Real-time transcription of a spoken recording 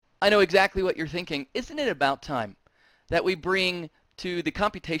I know exactly what you're thinking. Isn't it about time that we bring to the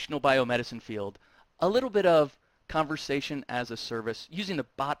computational biomedicine field a little bit of conversation as a service, using the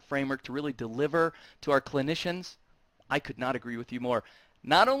bot framework to really deliver to our clinicians? I could not agree with you more.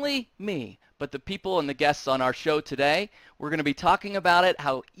 Not only me, but the people and the guests on our show today. We're going to be talking about it,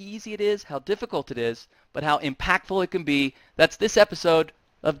 how easy it is, how difficult it is, but how impactful it can be. That's this episode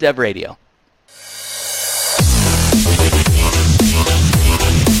of Dev Radio.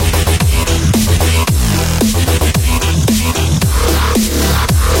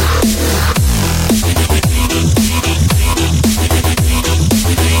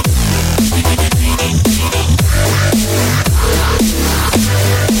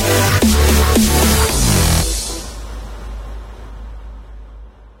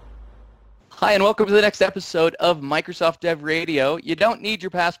 Hi, and welcome to the next episode of Microsoft Dev Radio. You don't need your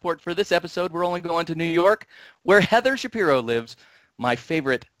passport for this episode. We're only going to New York, where Heather Shapiro lives, my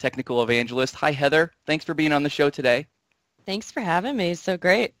favorite technical evangelist. Hi, Heather. Thanks for being on the show today. Thanks for having me. So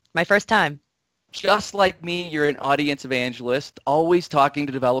great. My first time. Just like me, you're an audience evangelist, always talking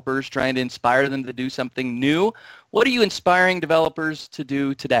to developers, trying to inspire them to do something new. What are you inspiring developers to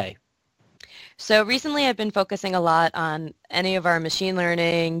do today? So recently I've been focusing a lot on any of our machine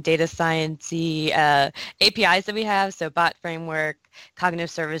learning, data science-y APIs that we have, so bot framework, cognitive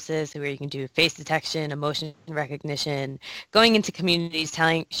services, where you can do face detection, emotion recognition, going into communities,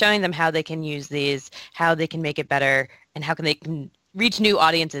 showing them how they can use these, how they can make it better, and how they can reach new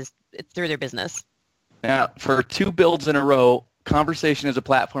audiences through their business. Now, for 2 builds in a row, conversation as a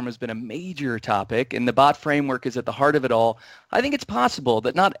platform has been a major topic, and the bot framework is at the heart of it all. I think it's possible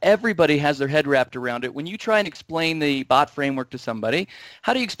that not everybody has their head wrapped around it. When you try and explain the bot framework to somebody,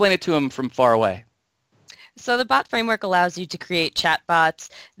 how do you explain it to them from far away? So the bot framework allows you to create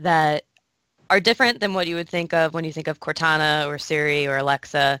chatbots that are different than what you would think of when you think of Cortana or Siri or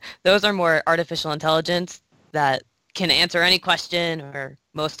Alexa. Those are more artificial intelligence that can answer any question or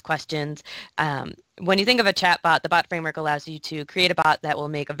most questions. When you think of a chatbot, the bot framework allows you to create a bot that will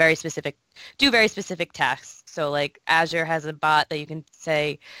make do very specific tasks. So like Azure has a bot that you can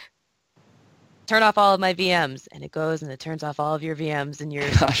say, turn off all of my VMs, and it goes and it turns off all of your VMs in your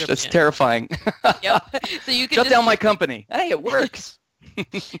Gosh, that's terrifying. Yep. So you can shut down my company. Hey, it works.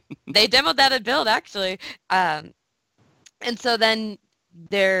 They demoed that at Build, actually. And so then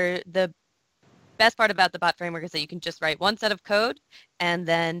the best part about the bot framework is that you can just write one set of code and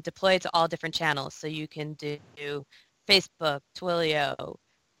then deploy it to all different channels. So you can do Facebook, Twilio,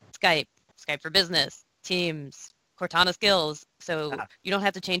 Skype for Business, Teams, Cortana Skills. So you don't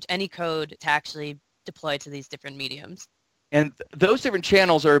have to change any code to actually deploy to these different mediums. And those different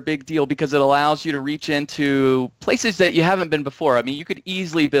channels are a big deal because it allows you to reach into places that you haven't been before. I mean, you could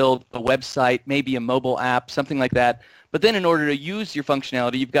easily build a website, maybe a mobile app, something like that. But then in order to use your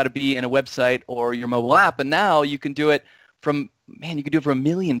functionality, you've got to be in a website or your mobile app. And now you can do it from a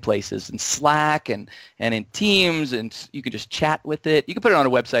million places, in Slack and in Teams, and you can just chat with it. You can put it on a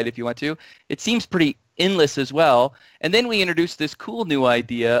website if you want to. It seems pretty endless as well. And then we introduced this cool new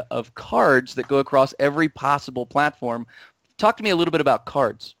idea of cards that go across every possible platform. Talk to me a little bit about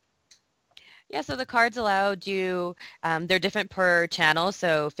cards. Yeah, so the cards allowed you, they're different per channel,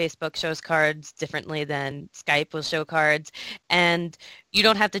 so Facebook shows cards differently than Skype will show cards, and you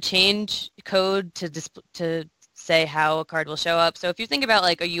don't have to change code to say how a card will show up. So if you think about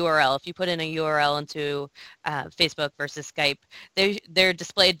like a URL, if you put in a URL into Facebook versus Skype, they're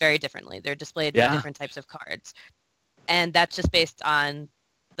displayed very differently. They're displayed with different types of cards, and that's just based on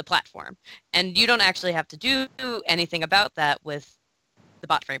the platform. And you don't actually have to do anything about that with the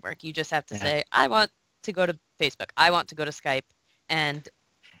bot framework. You just have to say, I want to go to Facebook, I want to go to Skype, and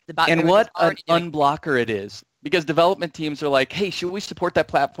the bot framework. And what an unblocker it is, because development teams are like, hey, should we support that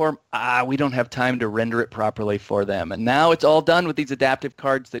platform? We don't have time to render it properly for them. And now it's all done with these adaptive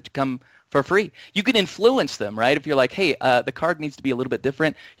cards that come for free. You can influence them, right? If you're like, hey, the card needs to be a little bit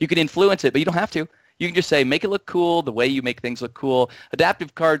different, you can influence it, but you don't have to. You can just say, make it look cool the way you make things look cool.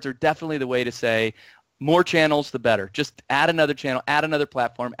 Adaptive cards are definitely the way to say, more channels, the better. Just add another channel, add another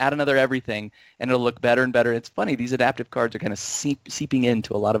platform, add another everything, and it'll look better and better. It's funny, these adaptive cards are kind of seeping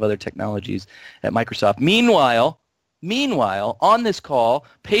into a lot of other technologies at Microsoft. Meanwhile, on this call,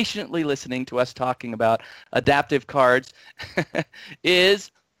 patiently listening to us talking about adaptive cards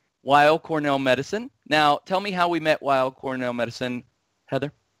is Weill Cornell Medicine. Now, tell me how we met Weill Cornell Medicine,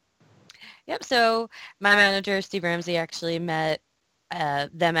 Heather. Yep, so my manager, Steve Ramsey, actually met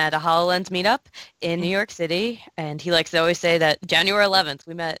them at a HoloLens meetup in New York City, and he likes to always say that January 11th.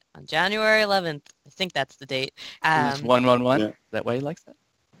 We met on January 11th. I think that's the date. 111. Yeah. That way he likes that.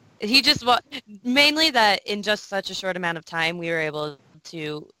 He just mainly that in just such a short amount of time we were able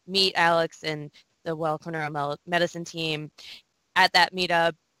thrilled to meet Alex and the Weill Cornell Medicine team. At that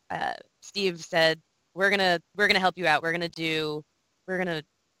meetup, Steve said, "We're gonna help you out. We're gonna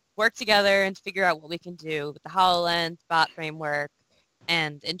work together and figure out what we can do with the HoloLens bot framework."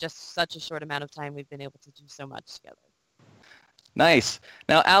 And in just such a short amount of time, we've been able to do so much together. Nice.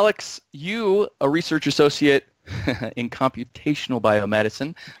 Now, Alex, you, a research associate in computational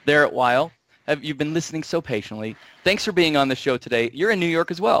biomedicine there at Weill, you've been listening so patiently. Thanks for being on the show today. You're in New York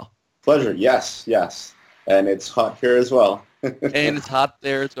as well. Pleasure. Yes. And it's hot here as well. And it's hot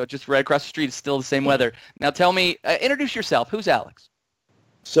there. It's just right across the street. It's still the same weather. Now tell me, introduce yourself. Who's Alex?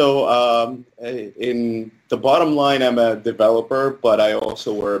 So in the bottom line, I'm a developer, but I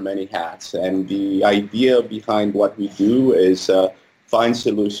also wear many hats. And the idea behind what we do is find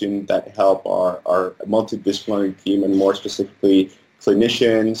solutions that help our multidisciplinary team, and more specifically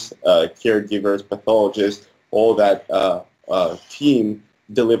clinicians, caregivers, pathologists, all that team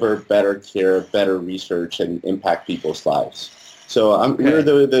deliver better care, better research, and impact people's lives. So we're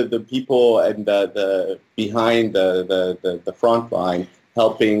the people and the behind the front line,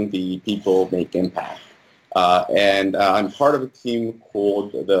 helping the people make impact. And I'm part of a team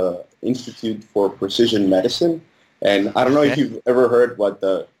called the Institute for Precision Medicine. And I don't know if you've ever heard what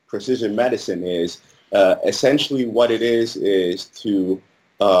the precision medicine is. Essentially what it is to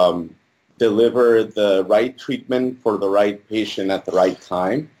deliver the right treatment for the right patient at the right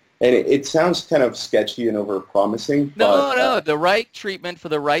time. And it sounds kind of sketchy and overpromising. No, the right treatment for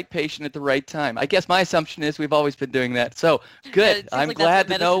the right patient at the right time. I guess my assumption is we've always been doing that. So good. I'm like glad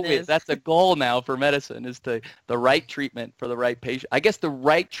to know that's a goal now for medicine, is the right treatment for the right patient. I guess the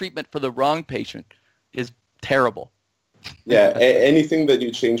right treatment for the wrong patient is terrible. Yeah, anything that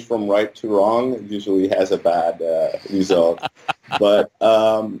you change from right to wrong usually has a bad result. But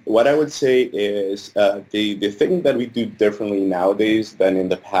what I would say is the thing that we do differently nowadays than in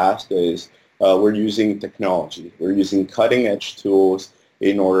the past is we're using technology. We're using cutting-edge tools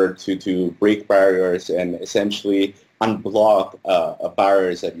in order to break barriers and essentially unblock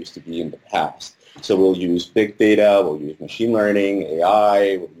barriers that used to be in the past. So we'll use big data, we'll use machine learning,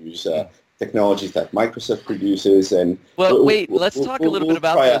 AI, we'll use technologies that Microsoft produces. And let's talk a little bit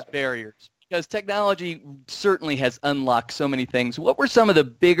about those barriers, because technology certainly has unlocked so many things. What were some of the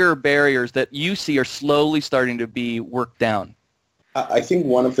bigger barriers that you see are slowly starting to be worked down? I think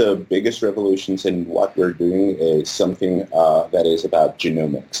one of the biggest revolutions in what we're doing is something that is about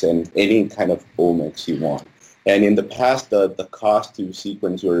genomics and any kind of omics you want. And in the past, the cost to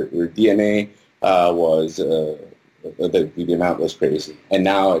sequence your DNA was the amount was crazy. And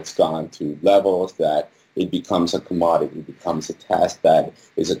now it's gone to levels that it becomes a commodity. It becomes a task that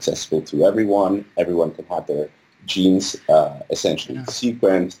is accessible to everyone. Everyone can have their genes essentially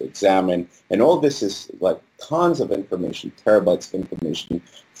sequenced, examined, and all this is like tons of information, terabytes of information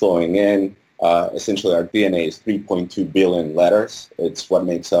flowing in. Essentially, our DNA is 3.2 billion letters. It's what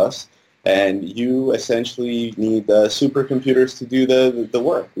makes us. And you essentially need supercomputers to do the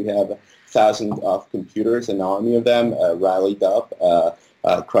work. We have thousands of computers, an army of them rallied up,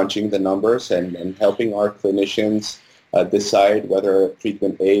 crunching the numbers and helping our clinicians decide whether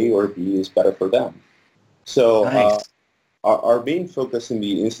treatment A or B is better for them. So our main focus in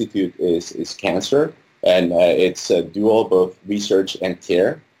the Institute is cancer, and it's dual, both research and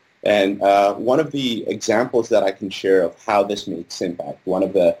care. And one of the examples that I can share of how this makes impact, one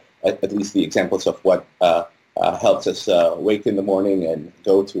of the, at least the examples of what helps us wake in the morning and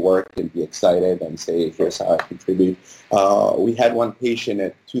go to work and be excited and say, here's how I contribute. We had one patient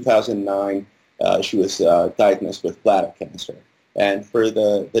in 2009. She was diagnosed with bladder cancer. And for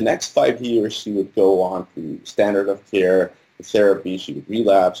the next 5 years, she would go on through standard of care, therapy. She would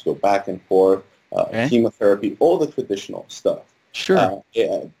relapse, go back and forth, chemotherapy, all the traditional stuff. Sure.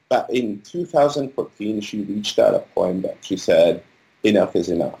 But in 2014, she reached at a point that she said, enough is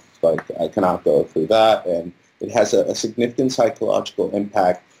enough. Like, I cannot go through that. And it has a significant psychological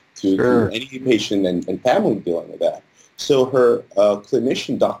impact to any patient and family dealing with that. So her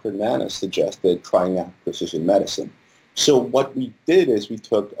clinician, Dr. Nana, suggested trying out precision medicine. So what we did is we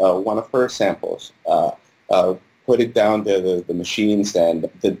took one of her samples, put it down to the machines, and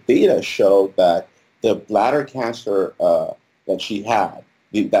the data showed that the bladder cancer that she had,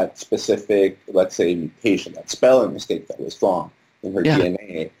 that specific, let's say, mutation, that spelling mistake that was wrong in her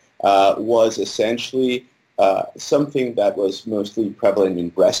DNA, was essentially something that was mostly prevalent in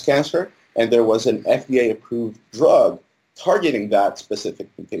breast cancer, and there was an FDA-approved drug targeting that specific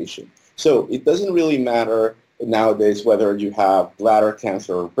mutation. So it doesn't really matter nowadays whether you have bladder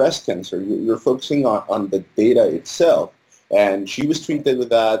cancer or breast cancer. You're focusing on the data itself. And she was treated with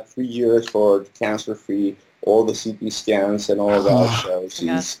that 3 years for cancer-free. all the CT scans and all that shows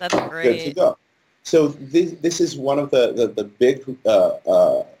Yes, he's that's good to great. go. So this is one of the big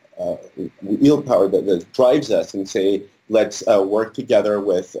willpower that drives us and say, let's work together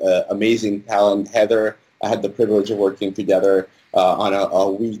with amazing talent. Heather, I had the privilege of working together on a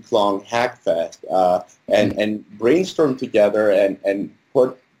week-long hackfest and brainstorm together and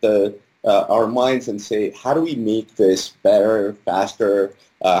put our minds and say, how do we make this better, faster?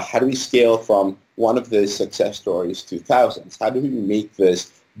 How do we scale from one of the success stories to thousands? How do we make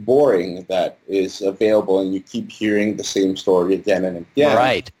this boring that is available and you keep hearing the same story again and again?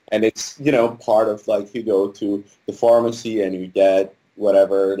 Right. And it's, part of like you go to the pharmacy and you get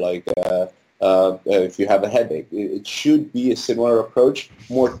whatever, like if you have a headache. It should be a similar approach,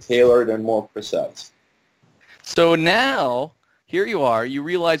 more tailored and more precise. So now, here you are, you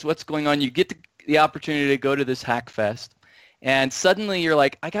realize what's going on, you get the opportunity to go to this hack fest, and suddenly you're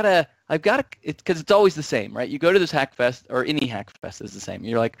like, I've got to, because it's always the same, right? You go to this hack fest, or any hack fest is the same.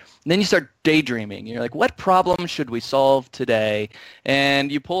 You're like, and then you start daydreaming. You're like, what problem should we solve today?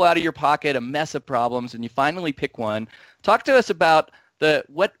 And you pull out of your pocket a mess of problems, and you finally pick one. Talk to us about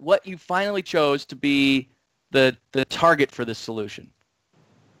what you finally chose to be the target for this solution.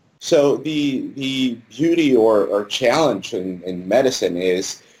 So the beauty or challenge in medicine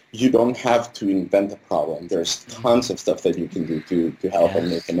is you don't have to invent a problem. There's tons of stuff that you can do to help and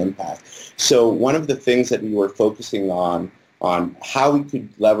make an impact. So one of the things that we were focusing on how we could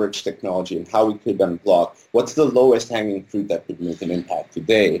leverage technology and how we could unblock what's the lowest hanging fruit that could make an impact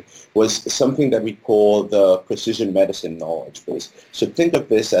today was something that we call the precision medicine knowledge base. So think of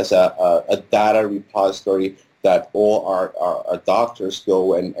this as a data repository that all our doctors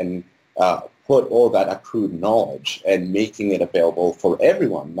go and put all that accrued knowledge and making it available for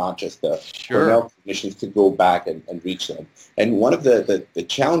everyone, not just the Cornell clinicians to go back and reach them. And one of the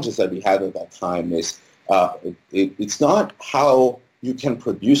challenges that we had at that time is it's not how you can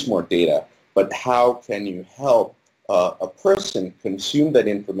produce more data, but how can you help a person consume that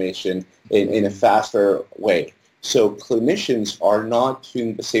information in a faster way. So clinicians are not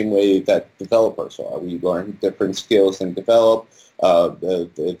tuned the same way that developers are. We learn different skills and develop.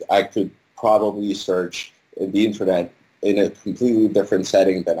 I could probably search the internet in a completely different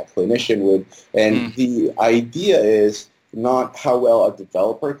setting than a clinician would. And the idea is not how well a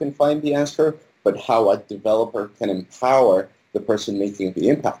developer can find the answer, but how a developer can empower the person making the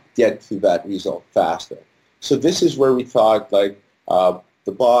impact, get to that result faster. So this is where we thought, like,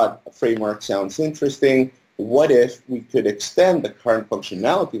 the bot framework sounds interesting. What if we could extend the current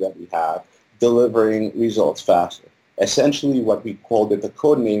functionality that we have, delivering results faster? Essentially, what we called it, the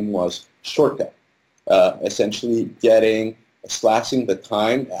code name was shortcut. Essentially slashing the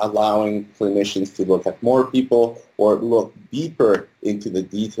time, allowing clinicians to look at more people or look deeper into the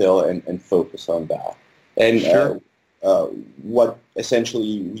detail and focus on that. And what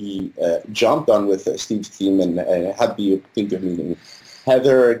essentially we jumped on with Steve's team and had the opportunity of meeting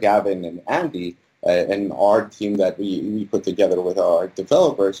Heather, Gavin, and Andy, and our team that we put together with our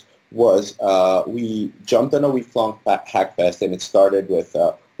developers was we jumped on a week-long hackfest, and it started with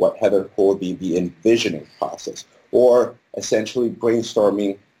what Heather called the envisioning process, or essentially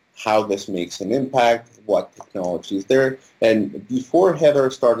brainstorming how this makes an impact, what technology is there. And before Heather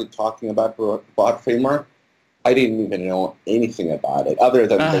started talking about bot framework, I didn't even know anything about it other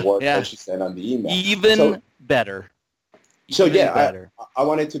than the work that she sent on the email. Even better. I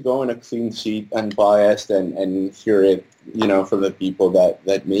wanted to go in a clean sheet, unbiased, and hear it, from the people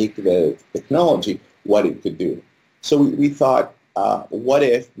that make the technology, what it could do. So we thought, what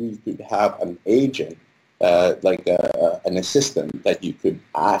if we could have an agent, like an assistant that you could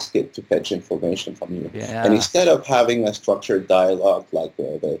ask it to fetch information from you. Yeah. And instead of having a structured dialogue like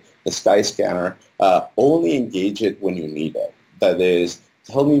the Skyscanner, only engage it when you need it. That is,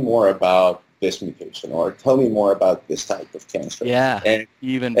 tell me more about this mutation, or tell me more about this type of cancer. Yeah,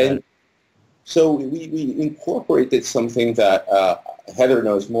 even better. And so we incorporated something that Heather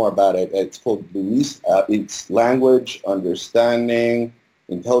knows more about it. It's called LUIS. It's Language Understanding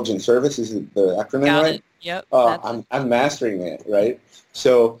Intelligence Service. Is the acronym right? Yep. I'm mastering it, right?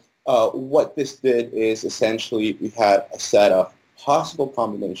 So what this did is essentially we had a set of possible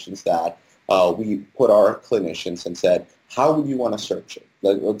combinations that we put our clinicians and said, how would you want to search it?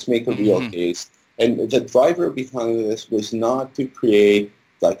 Let's make a real case. And the driver behind this was not to create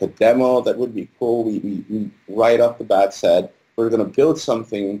like a demo that would be cool. We right off the bat said, we're going to build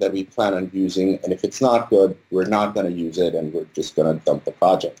something that we plan on using, and if it's not good, we're not going to use it, and we're just going to dump the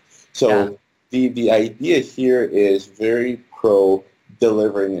project. So the idea here is very pro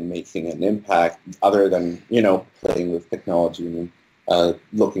delivering and making an impact other than, playing with technology and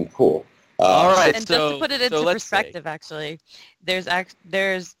looking cool. All right. And just to put it into let's perspective, actually, there's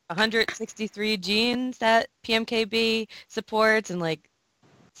 163 genes that PMKB supports and like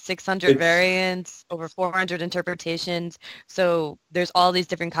 600 variants, over 400 interpretations. So there's all these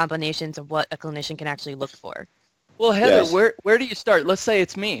different combinations of what a clinician can actually look for. Well, Heather, where do you start? Let's say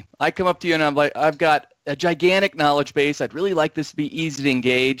it's me. I come up to you and I'm like, I've got a gigantic knowledge base. I'd really like this to be easy to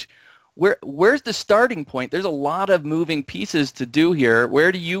engage. Where's the starting point? There's a lot of moving pieces to do here.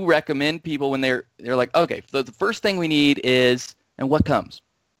 Where do you recommend people when they're like, okay, the first thing we need is, and what comes?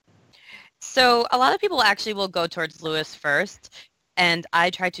 So a lot of people actually will go towards Lewis first, and I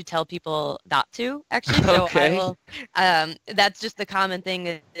try to tell people not to, actually. So Okay. I will, that's just the common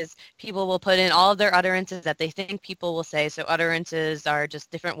thing is people will put in all of their utterances that they think people will say. So utterances are just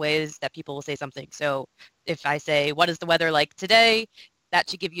different ways that people will say something. So if I say, what is the weather like today? That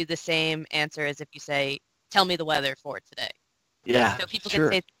should give you the same answer as if you say, tell me the weather for today. Yeah, so people sure.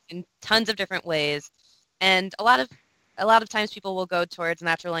 can say in tons of different ways. And a lot of times people will go towards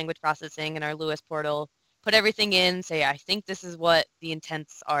natural language processing in our Lewis portal, put everything in, say, I think this is what the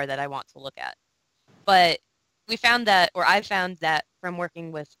intents are that I want to look at. But I found that from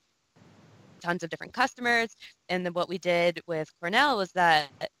working with tons of different customers, and then what we did with Cornell was that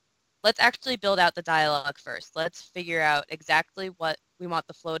let's actually build out the dialogue first. Let's figure out exactly what we want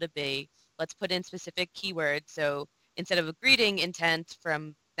the flow to be. Let's put in specific keywords. So instead of a greeting intent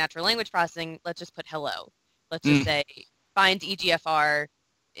from natural language processing, let's just put hello. Let's just say find EGFR,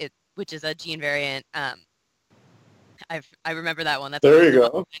 which is a gene variant. I remember that one. That's there you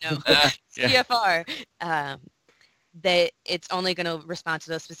go. I know. EGFR. It's only going to respond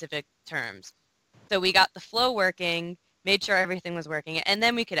to those specific terms. So we got the flow working, made sure everything was working, and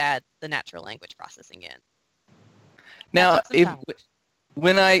then we could add the natural language processing in. Now,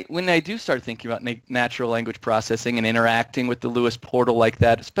 when I do start thinking about natural language processing and interacting with the Lewis portal like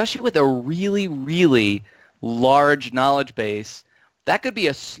that, especially with a really, really large knowledge base, that could be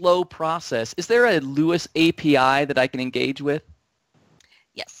a slow process. Is there a Lewis API that I can engage with?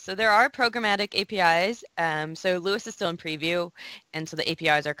 Yes, so there are programmatic APIs. So Lewis is still in preview, and so the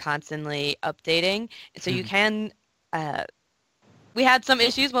APIs are constantly updating. And so you can, we had some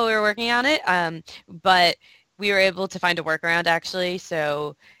issues while we were working on it, but we were able to find a workaround actually.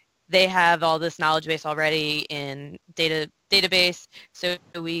 So they have all this knowledge base already in database. So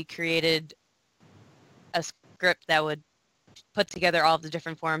we created a script that would put together all of the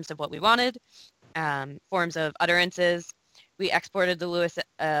different forms of what we wanted, forms of utterances. We exported the Lewis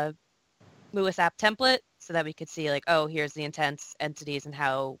app template so that we could see like, oh, here's the intents, entities, and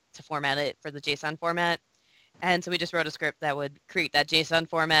how to format it for the JSON format. And so we just wrote a script that would create that JSON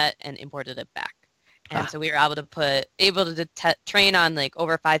format and imported it back. And so we were able to train on like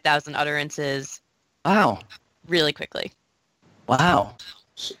over 5,000 utterances. Wow. Really quickly. Wow.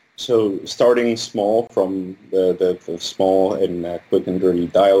 So starting small from the small and quick and dirty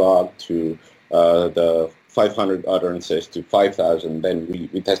dialogue to the 500 utterances to 5,000, then we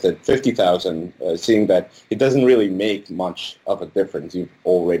tested 50,000, seeing that it doesn't really make much of a difference. You've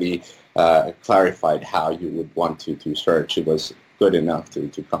already clarified how you would want to search. It was good enough to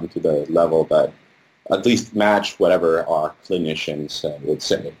come to the level that at least match whatever our clinicians would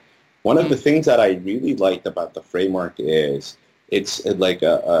say. One of the things that I really liked about the framework is it's like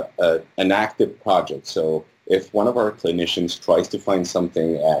an active project. So if one of our clinicians tries to find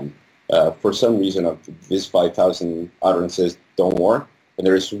something and for some reason of these 5,000 utterances don't work, and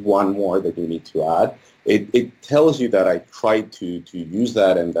there is one more that you need to add, it tells you that I tried to use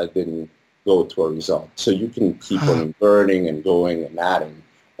that and that didn't go to a result. So you can keep on inverting and going and adding.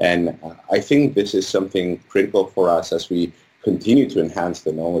 And I think this is something critical for us as we continue to enhance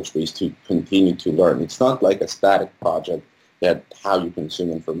the knowledge base to continue to learn. It's not like a static project that how you consume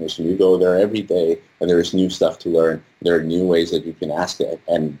information. You go there every day and there's new stuff to learn. There are new ways that you can ask it,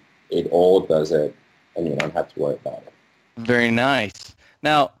 and it all does it, and you don't have to worry about it. Very nice.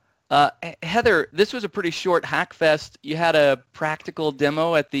 Now, Heather, this was a pretty short hackfest. You had a practical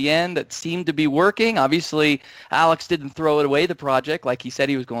demo at the end that seemed to be working. Obviously, Alex didn't throw it away, the project, like he said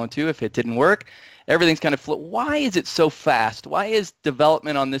he was going to if it didn't work. Everything's kind of Why is it so fast? Why is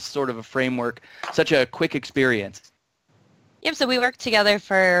development on this sort of a framework such a quick experience? Yep, so we worked together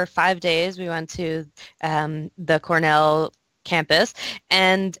for 5 days. We went to the Cornell campus,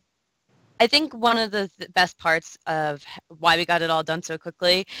 and I think one of the best parts of why we got it all done so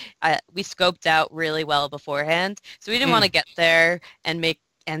quickly, we scoped out really well beforehand. So we didn't want to get there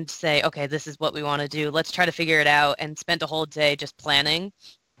and say, okay, this is what we want to do. Let's try to figure it out, and spend a whole day just planning.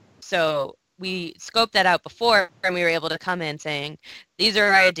 So we scoped that out before, and we were able to come in saying, these are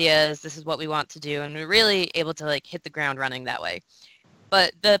our ideas, this is what we want to do, and we were really able to like hit the ground running that way.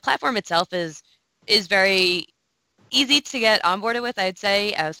 But the platform itself is very easy to get onboarded with, I'd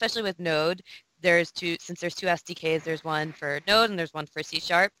say, especially with Node. Since there's two SDKs, there's one for Node and there's one for C#.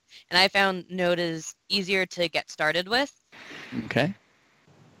 And I found Node is easier to get started with. Okay.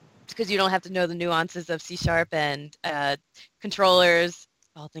 Because you don't have to know the nuances of C# and controllers,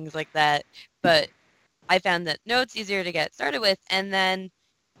 all things like that. But I found that Node's easier to get started with, and then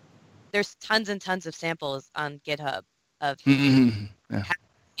there's tons and tons of samples on GitHub of Yeah. how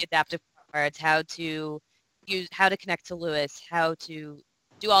to adaptive cards, how to connect to Lewis, how to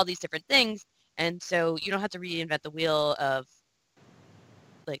do all these different things, and so you don't have to reinvent the wheel of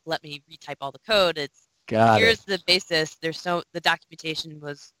like let me retype all the code. It's here's the basis. The documentation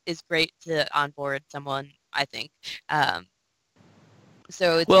is great to onboard someone, I think.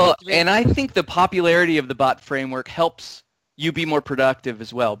 So it's really, and I think the popularity of the bot framework helps you be more productive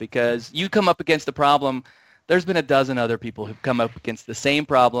as well, because you come up against the problem. There's been a dozen other people who've come up against the same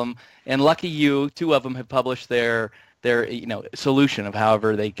problem, and lucky you, two of them have published their solution of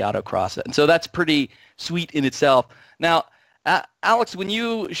however they got across it. And so that's pretty sweet in itself. Now, Alex, when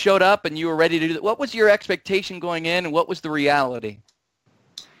you showed up and you were ready to do that, what was your expectation going in, and what was the reality?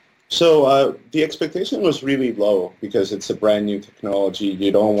 So the expectation was really low because it's a brand new technology.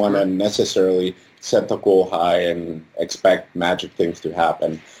 You don't want to necessarily set the goal high and expect magic things to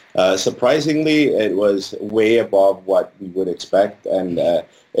happen. Surprisingly, it was way above what we would expect, and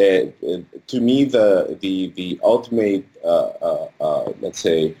to me, the ultimate, let's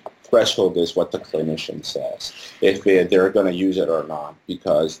say, threshold is what the clinician says, if they're going to use it or not,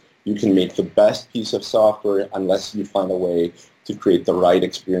 because you can make the best piece of software unless you find a way to create the right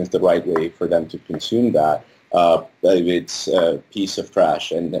experience, the right way for them to consume that. It's a piece of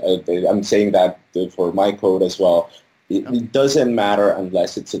trash. And I'm saying that for my code as well. It doesn't matter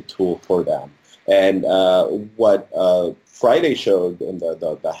unless it's a tool for them. And what Friday showed in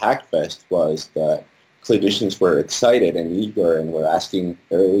the Hackfest was that clinicians were excited and eager and were asking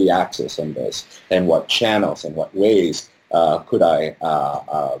early access on this, and what channels and what ways could I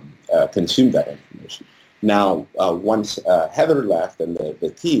consume that information. Now, once Heather left and the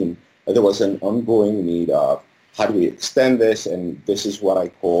team, there was an ongoing need of how do we extend this, and this is what I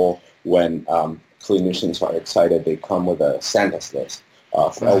call when clinicians are excited, they come with a sentence list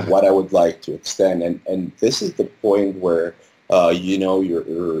of what I would like to extend, and this is the point where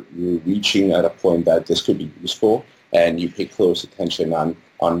you're reaching at a point that this could be useful, and you pay close attention on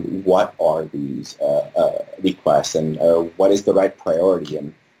what are these requests and what is the right priority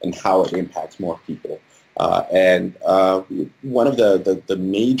and how it impacts more people. And one of the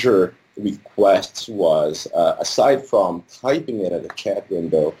major requests was, aside from typing it at a chat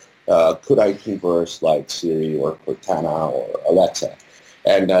window, could I converse like Siri or Cortana or Alexa?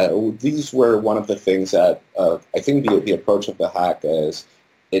 And these were one of the things that I think the approach of the hack is,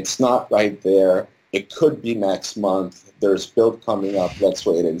 it's not right there. It could be next month. There's build coming up. Let's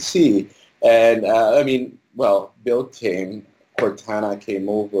wait and see. And build came, Cortana came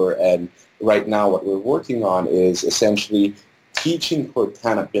over, and right now what we're working on is essentially teaching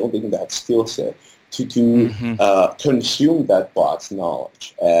Cortana, building that skill set to consume that bot's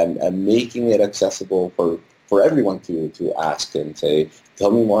knowledge and making it accessible for everyone to ask and say,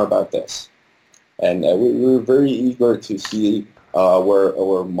 tell me more about this. And we're very eager to see where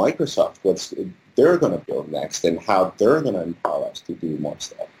Microsoft, what they're going to build next and how they're going to empower us to do more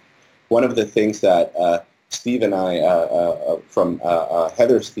stuff. One of the things that Steve and I from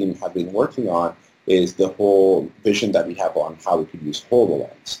Heather's team have been working on is the whole vision that we have on how we could use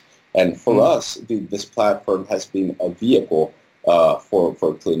HoloLens. And for us, this platform has been a vehicle for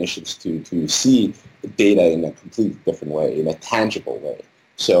clinicians to see data in a completely different way, in a tangible way.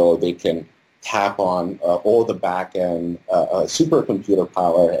 So they can tap on all the back-end supercomputer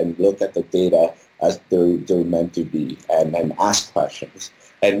power and look at the data as they're meant to be and ask questions.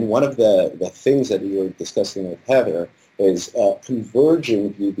 And one of the things that we were discussing with Heather is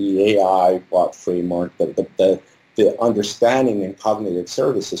converging the AI bot framework, the understanding and cognitive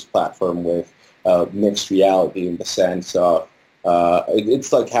services platform with mixed reality, in the sense of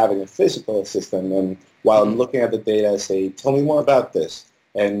it's like having a physical assistant, and while I'm looking at the data, I say, tell me more about this.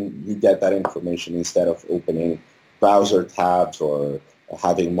 And you get that information instead of opening browser tabs or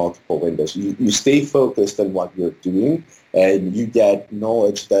having multiple windows. You stay focused on what you're doing, and you get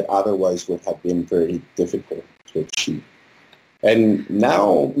knowledge that otherwise would have been very difficult to achieve. And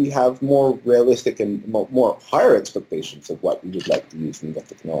now we have more realistic and more higher expectations of what we would like to use in the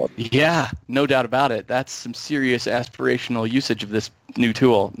technology. Yeah, no doubt about it. That's some serious aspirational usage of this new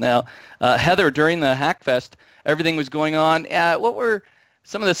tool. Now, Heather, during the Hackfest, everything was going on. What were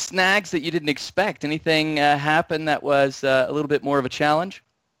some of the snags that you didn't expect. Anything happen that was a little bit more of a challenge?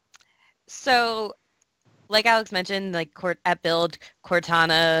 So, like Alex mentioned, like at Build,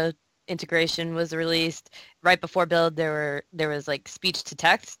 Cortana integration was released. Right before Build, there was like speech to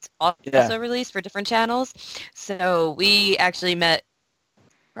text also released for different channels. So we actually met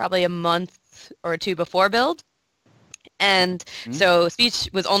probably a month or two before Build, and so speech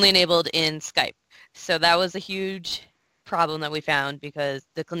was only enabled in Skype. So that was a huge problem that we found because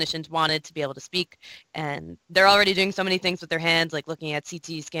the clinicians wanted to be able to speak, and they're already doing so many things with their hands, like looking at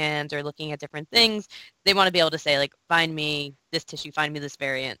CT scans or looking at different things. They want to be able to say, like, find me this tissue, find me this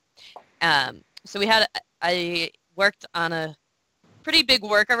variant. So I worked on a pretty big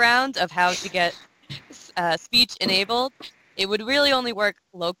workaround of how to get speech enabled. It would really only work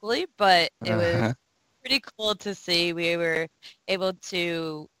locally, but it was pretty cool to see. We were able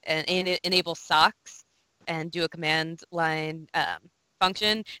to enable socks and do a command line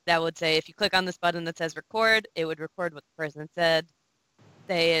function that would say, if you click on this button that says record, it would record what the person said,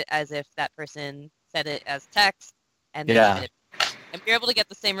 say it as if that person said it as text, and then submit it. And we were able to get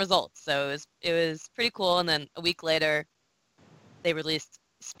the same results. So it was pretty cool. And then a week later, they released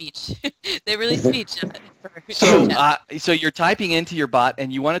speech. They released speech. So you're typing into your bot,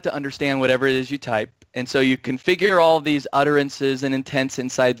 and you want it to understand whatever it is you type. And so you configure all these utterances and intents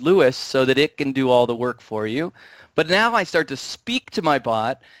inside Lewis so that it can do all the work for you. But now I start to speak to my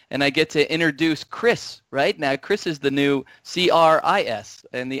bot, and I get to introduce Chris, right? Now Chris is the new CRIS,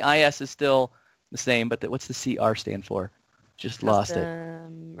 and the IS is still the same, but what's the CR stand for? Just lost it.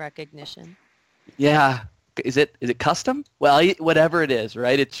 Recognition. Yeah. Is it custom? Well, whatever it is,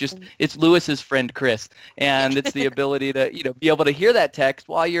 right? It's Lewis's friend Chris, and it's the ability to be able to hear that text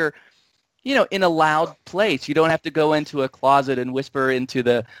while you're in a loud place. You don't have to go into a closet and whisper into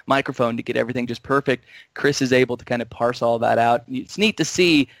the microphone to get everything just perfect. Chris is able to kind of parse all that out. It's neat to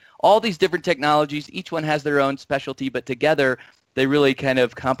see all these different technologies. Each one has their own specialty, but together they really kind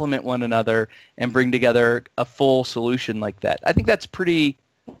of complement one another and bring together a full solution like that. I think that's pretty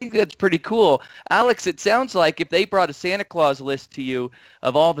cool. Alex, it sounds like if they brought a Santa Claus list to you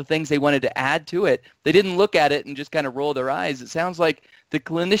of all the things they wanted to add to it, they didn't look at it and just kind of roll their eyes. It sounds like the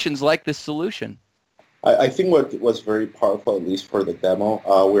clinicians like this solution. I think what was very powerful, at least for the demo,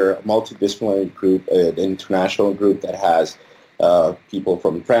 we're a multidisciplinary group, an international group that has people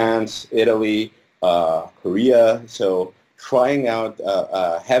from France, Italy, Korea. So trying out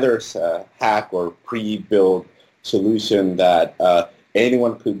Heather's hack or pre-built solution that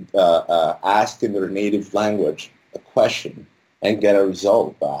anyone could ask in their native language a question and get a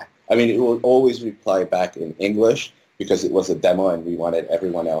result back. I mean, it will always reply back in English because it was a demo and we wanted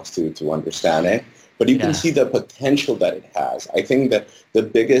everyone else to understand it. But you can see the potential that it has. I think that the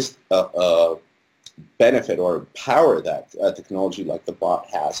biggest benefit or power that technology like the bot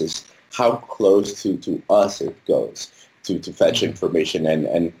has is how close to us it goes to fetch information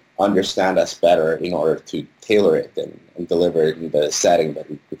and understand us better in order to tailor it and deliver it in the setting that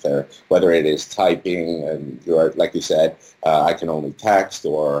we prefer, whether it is typing and like you said, I can only text,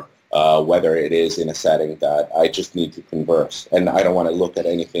 or whether it is in a setting that I just need to converse and I don't want to look at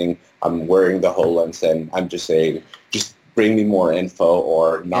anything. I'm wearing the HoloLens and I'm just saying, just bring me more info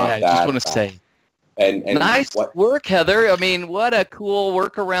or not that. I just want to say. And nice work, Heather. I mean, what a cool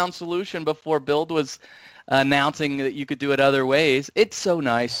workaround solution before Build was announcing that you could do it other ways. It's so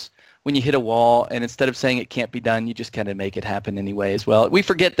nice when you hit a wall and instead of saying it can't be done, you just kind of make it happen anyway as well. We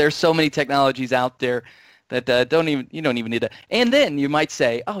forget there's so many technologies out there that you don't even need to. And then you might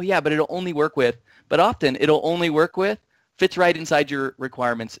say, oh yeah, but it'll only work with, but often it'll only work with, fits right inside your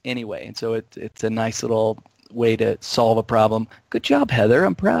requirements anyway. And so it's a nice little way to solve a problem. Good job, Heather.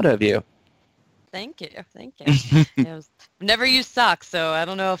 I'm proud of you. Thank you. I've never used socks, so I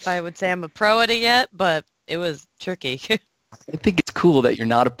don't know if I would say I'm a pro at it yet, but it was tricky. I think it's cool that you're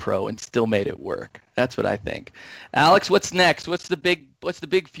not a pro and still made it work. That's what I think. Alex, what's next? What's the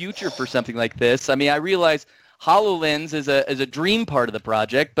big future for something like this? I mean, I realize HoloLens is a dream part of the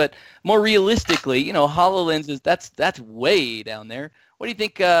project, but more realistically, HoloLens is that's way down there. What do you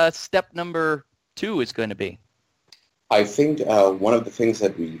think step number 2 is going to be? I think one of the things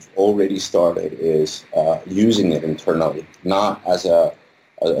that we've already started is using it internally, not as a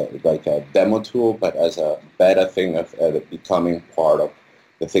demo tool, but as a beta thing of becoming part of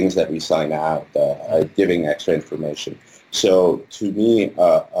the things that we sign out, giving extra information. So to me,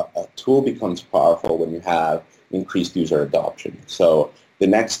 a tool becomes powerful when you have increased user adoption. So the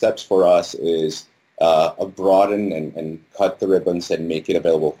next steps for us is broaden and cut the ribbons and make it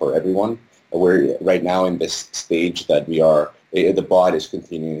available for everyone. We're right now in this stage that the bot is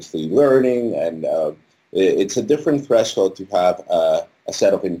continuously learning, and it's a different threshold to have a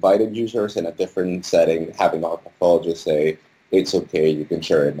set of invited users and a different setting, having our pathologist say, it's okay, you can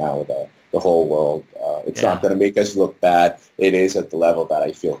share it now with the whole world. It's not going to make us look bad. It is at the level that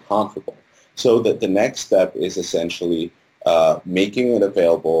I feel comfortable. So the next step is essentially making it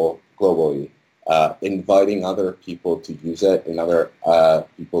available globally, inviting other people to use it and other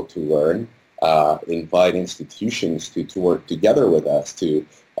people to learn, invite institutions to work together with us to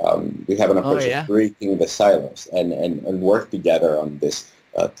we have an approach of breaking the silos and work together on this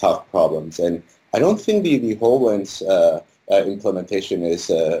tough problems. And I don't think the HoloLens implementation is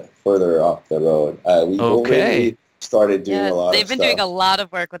further off the road. We've already started doing a lot of stuff. They've been doing a lot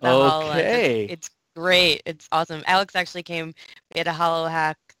of work with the HoloLens. It's great. It's awesome. Alex actually came, we had a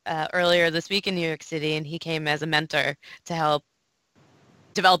HoloHack earlier this week in New York City, and he came as a mentor to help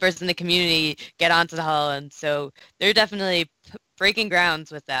developers in the community get onto the HoloLens. So they're definitely breaking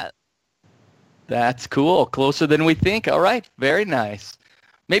grounds with that. That's cool. Closer than we think. All right. Very nice.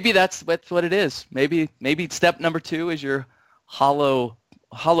 Maybe that's what it is. Maybe step number 2 is your HoloBot.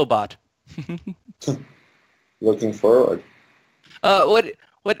 Looking forward.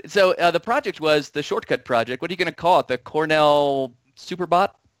 So the project was the shortcut project. What are you going to call it? The Cornell Superbot?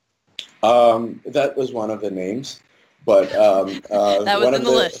 That was one of the names, but that was in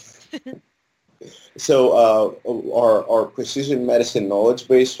the list. So our precision medicine knowledge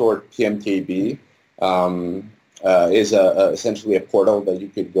base, or PMKB, is essentially a portal that you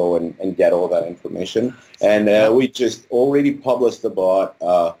could go and get all that information. And we just already published the bot.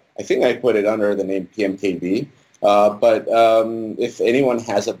 I think I put it under the name PMKB. But if anyone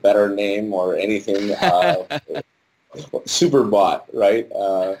has a better name or anything, Superbot, right?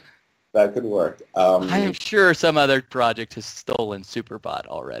 That could work. I'm sure some other project has stolen Superbot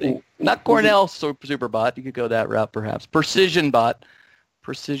already. Not Cornell Superbot. You could go that route, perhaps. Precision.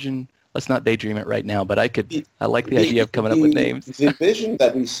 Let's not daydream it right now, but I like the idea of coming up with names. The vision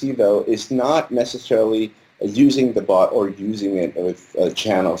that we see, though, is not necessarily using the bot or using it with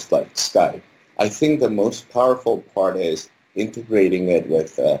channels like Skype. I think the most powerful part is integrating it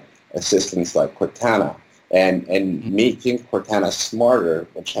with assistants like Cortana and making Cortana smarter,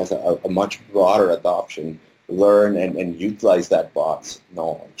 which has a much broader adoption, learn and utilize that bot's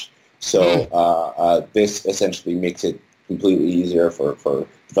knowledge. So this essentially makes it completely easier for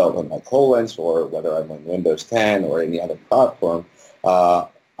development like HoloLens, or whether I'm on Windows 10 or any other platform.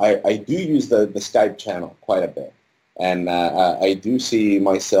 I do use the Skype channel quite a bit. And I do see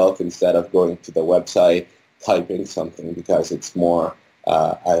myself, instead of going to the website, typing something, because it's more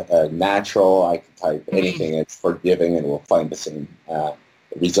natural. I can type anything. It's forgiving, and we'll find the same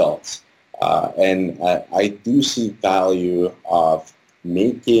results. And I do see value of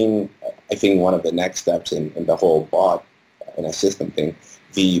making, I think, one of the next steps in the whole bot and assistant thing,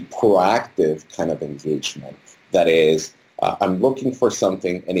 the proactive kind of engagement. That is, I'm looking for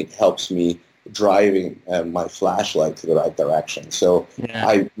something, and it helps me driving my flashlight to the right direction. So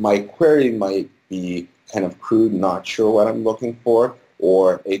my query might be kind of crude, not sure what I'm looking for,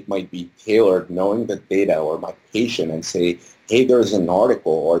 or it might be tailored, knowing the data or my patient, and say, hey, there's an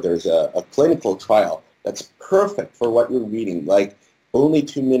article or there's a clinical trial that's perfect for what you're reading. Like, only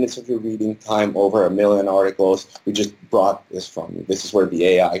 2 minutes of your reading time, over 1 million articles. We just brought this from you. This is where the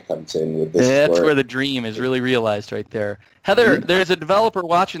AI comes in with this. That's where the dream is really realized right there. Heather, there's a developer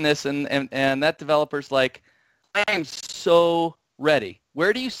watching this, and that developer's like, I am so ready.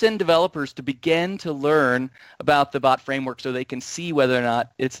 Where do you send developers to begin to learn about the bot framework so they can see whether or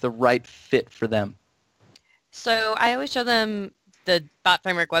not it's the right fit for them? So I always show them the bot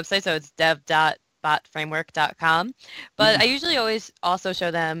framework website, so it's dev.botframework.com. But I usually always also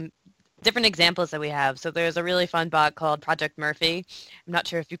show them different examples that we have. So there's a really fun bot called Project Murphy. I'm not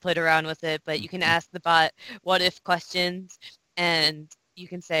sure if you played around with it, but you can ask the bot what if questions, and you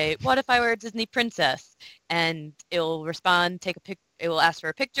can say, what if I were a Disney princess? And it'll respond, it will ask for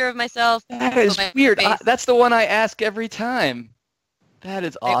a picture of myself. That is weird. That's the one I ask every time. That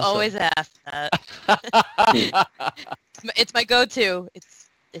is awesome. I always ask that. It's my go-to. It's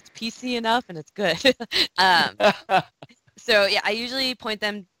PC enough, and it's good. So yeah, I usually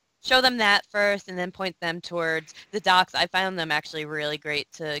show them that first, and then point them towards the docs. I found them actually really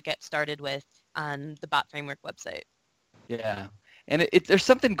great to get started with on the bot framework website. Yeah, and there's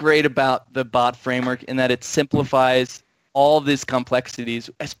something great about the bot framework in that it simplifies all these complexities,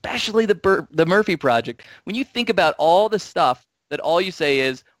 especially the Murphy project. When you think about all the stuff that all you say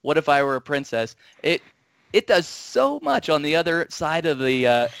is, what if I were a princess? It does so much on the other side of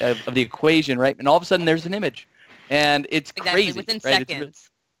the equation, right? And all of a sudden there's an image, and it's exactly, crazy. Within right? seconds.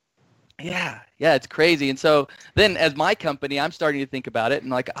 Yeah, it's crazy. And so then as my company, I'm starting to think about it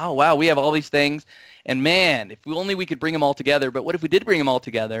and like, oh, wow, we have all these things. And man, if only we could bring them all together. But what if we did bring them all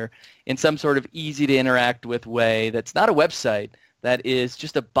together in some sort of easy to interact with way that's not a website, that is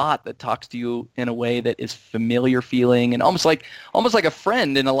just a bot that talks to you in a way that is familiar feeling and almost like a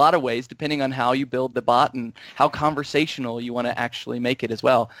friend in a lot of ways, depending on how you build the bot and how conversational you want to actually make it as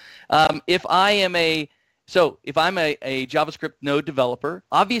well. If I'm a JavaScript Node developer,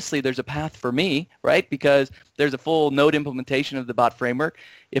 obviously there's a path for me, right? Because there's a full Node implementation of the bot framework.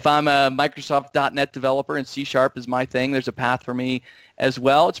 If I'm a Microsoft .NET developer and C# is my thing, there's a path for me as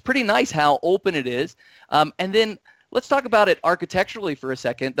well. It's pretty nice how open it is. And then let's talk about it architecturally for a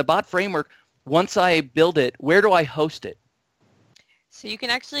second. The bot framework, once I build it, where do I host it? So you can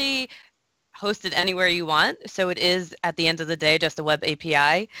actually host it anywhere you want. So it is, at the end of the day, just a web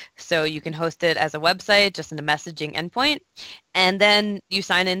API. So you can host it as a website, just in a messaging endpoint. And then you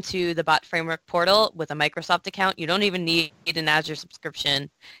sign into the bot framework portal with a Microsoft account. You don't even need an Azure subscription.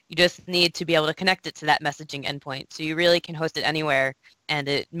 You just need to be able to connect it to that messaging endpoint. So you really can host it anywhere, and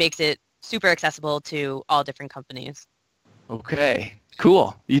it makes it super accessible to all different companies. Okay,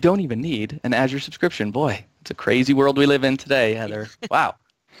 cool. You don't even need an Azure subscription. Boy, it's a crazy world we live in today, Heather. Wow.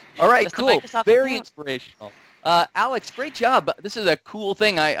 All right, Just cool. Very account. inspirational. Alex, great job. This is a cool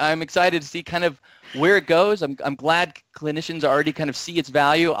thing. I'm excited to see kind of where it goes. I'm glad clinicians already kind of see its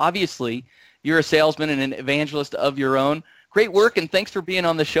value. Obviously, you're a salesman and an evangelist of your own. Great work, and thanks for being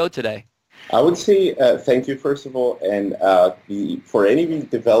on the show today. I would say thank you, first of all, and for any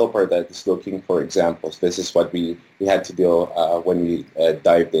developer that is looking for examples, this is what we had to do when we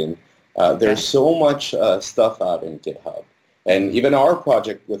dived in. There's so much stuff out in GitHub. And even our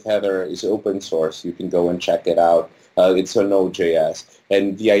project with Heather is open source. You can go and check it out. It's on Node.js.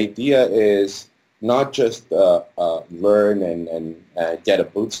 And the idea is not just learn and get a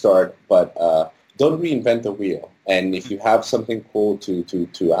boot start, but don't reinvent the wheel. And if you have something cool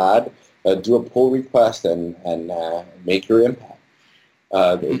to add, do a pull request and make your impact.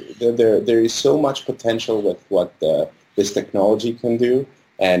 There is so much potential with what this technology can do.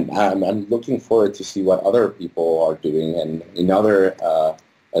 And I'm looking forward to see what other people are doing and in other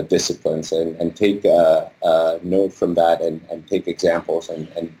disciplines and take note from that and take examples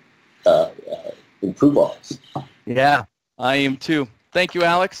and improve ours. Yeah, I am too. Thank you,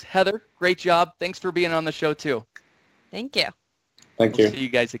 Alex. Heather, great job. Thanks for being on the show too. Thank you. Thank you. We'll see you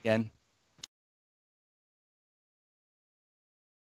guys again.